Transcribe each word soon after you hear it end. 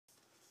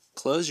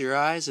close your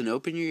eyes and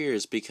open your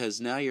ears,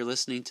 because now you're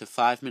listening to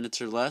 5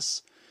 minutes or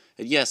less.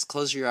 And yes,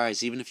 close your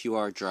eyes even if you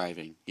are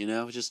driving.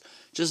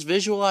 Just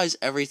visualize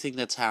everything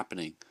that's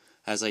happening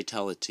as I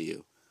tell it to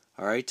you.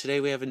 All right, today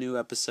we have a new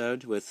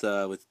episode with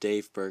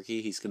Dave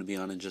Burkey. He's going to be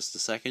on in just a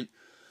second.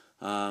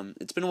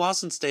 It's been a while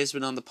since Dave's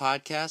been on the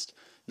podcast,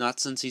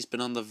 not since he's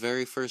been on the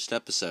very first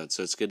episode,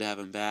 so it's good to have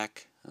him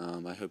back.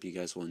 I hope you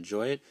guys will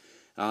enjoy it.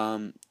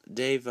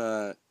 Dave,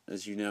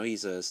 as you know,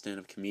 he's a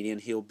stand-up comedian.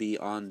 He'll be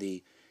on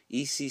the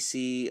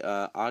ECC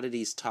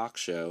Oddities Talk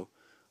Show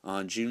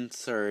on June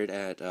 3rd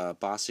at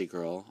Bossy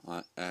Girl.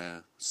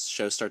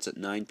 Show starts at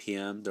 9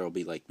 p.m. There will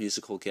be like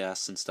musical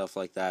guests and stuff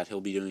like that. He'll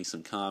be doing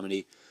some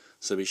comedy,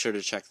 so be sure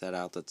to check that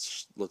out. That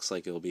looks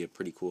like it'll be a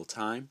pretty cool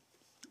time.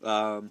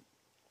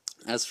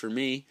 As for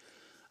me,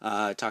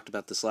 I talked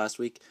about this last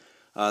week.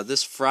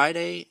 This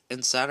Friday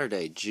and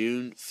Saturday,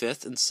 June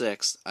 5th and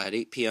 6th, at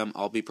 8 p.m.,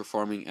 I'll be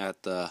performing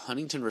at the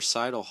Huntington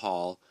Recital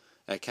Hall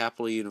at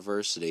Capital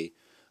University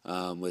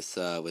with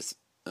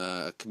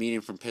a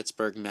comedian from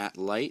Pittsburgh, Matt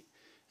Light.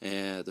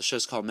 And the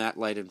show's called Matt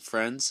Light and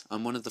Friends.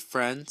 I'm one of the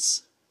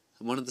friends.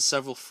 I'm one of the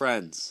several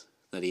friends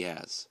that he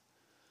has.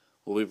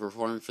 We'll be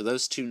performing for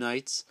those 2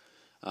 nights.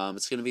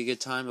 It's going to be a good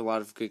time. A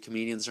lot of good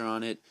comedians are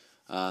on it.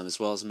 As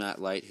well as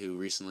Matt Light, who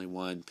recently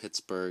won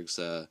Pittsburgh's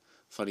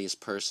Funniest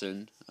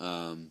Person.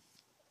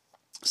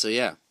 So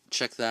yeah,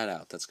 check that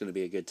out. That's going to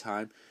be a good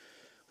time.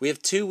 We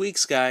have 2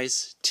 weeks,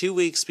 guys. 2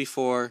 weeks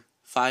before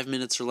 5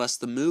 Minutes or Less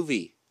the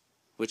movie,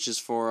 which is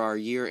for our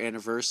year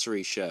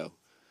anniversary show.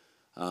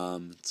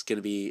 It's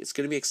gonna be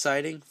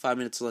exciting. 5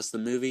 Minutes or Less the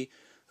movie.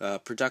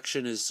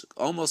 Production is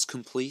almost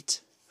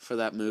complete for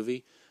that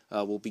movie.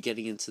 We'll be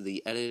getting into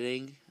the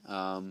editing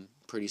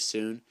pretty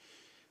soon.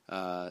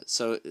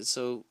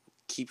 So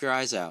keep your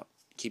eyes out.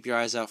 Keep your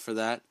eyes out for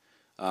that.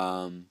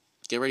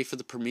 Get ready for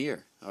the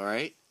premiere,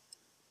 alright?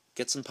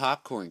 Get some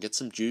popcorn, get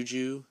some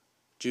juju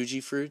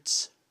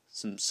fruits,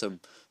 some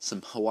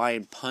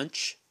Hawaiian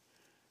punch,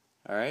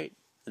 alright?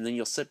 And then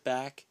you'll sit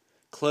back,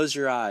 close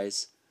your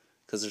eyes,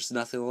 because there's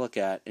nothing to look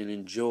at, and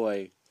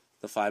enjoy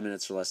the 5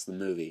 Minutes or Less the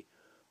movie,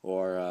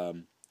 or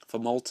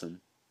FMOLTM,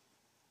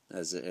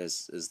 as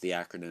the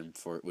acronym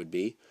for it would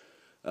be.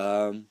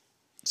 So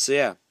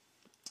yeah.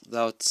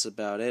 That's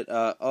about it.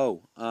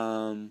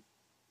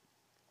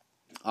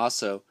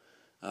 Also,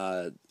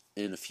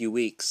 in a few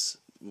weeks,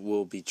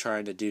 we'll be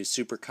trying to do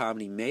Super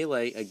Comedy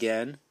Melee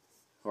again,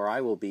 or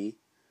I will be,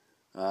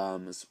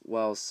 as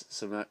well as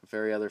some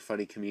very other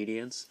funny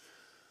comedians.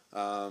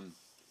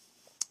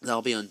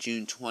 That'll be on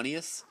June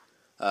 20th.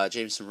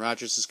 Jameson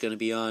Rogers is going to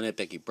be on it.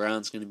 Becky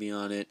Brown's going to be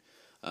on it.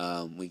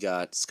 We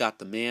got Scott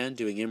the Man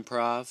doing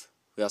improv.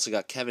 We also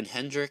got Kevin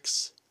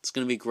Hendricks. It's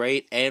going to be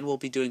great, and we'll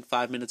be doing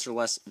 5 Minutes or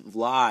Less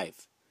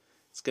live.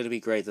 It's going to be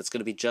great. That's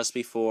going to be just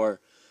before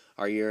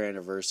our year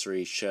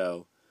anniversary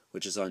show,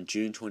 which is on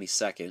June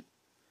 22nd.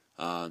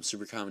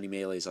 Super Comedy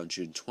Melee is on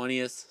June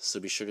 20th,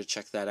 so be sure to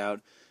check that out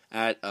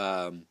at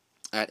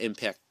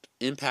IMPACT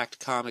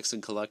Comics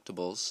and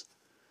Collectibles.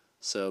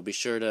 So be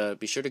sure to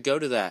go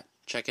to that.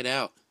 Check it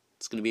out.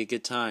 It's going to be a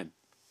good time.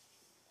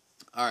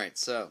 All right,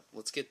 so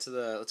let's get to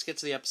the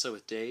episode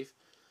with Dave.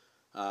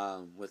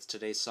 With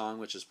today's song,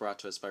 which is brought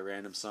to us by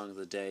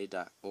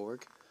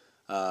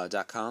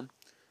randomsongoftheday.com.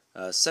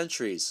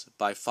 Centuries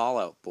by Fall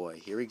Out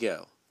Boy. Here we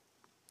go.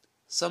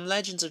 Some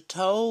legends are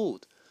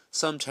told,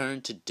 some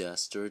turn to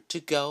dust or to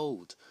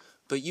gold,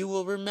 but you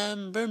will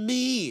remember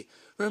me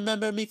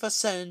for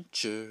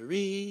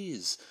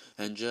centuries,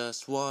 and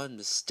just one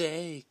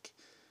mistake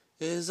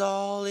is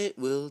all it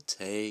will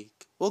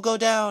take. We'll go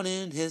down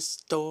in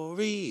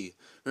history.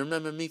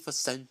 Remember me for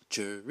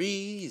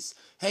centuries.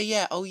 Hey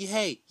yeah, oh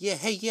yeah,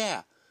 hey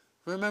yeah.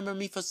 Remember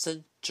me for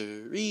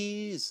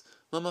centuries.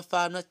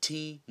 Mummified my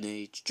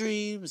teenage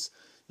dreams.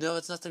 No,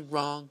 it's nothing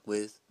wrong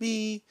with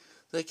me.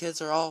 The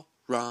kids are all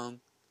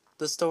wrong.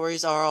 The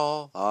stories are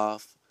all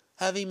off.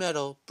 Heavy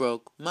metal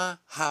broke my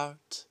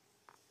heart.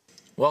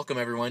 Welcome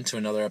everyone to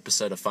another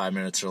episode of 5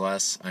 Minutes or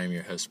Less. I am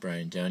your host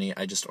Brian Doney.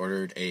 I just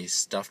ordered a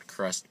stuffed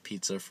crust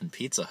pizza from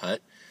Pizza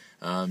Hut.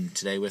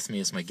 Today with me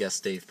is my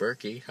guest Dave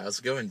Burkey. How's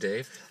it going,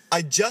 Dave?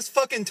 I just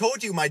fucking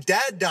told you my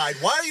dad died.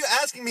 Why are you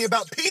asking me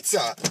about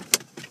pizza?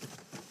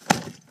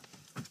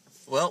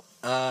 Well,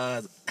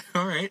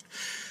 alright.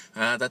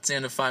 That's the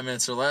end of 5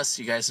 Minutes or Less.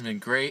 You guys have been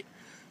great.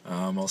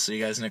 I'll see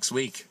you guys next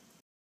week.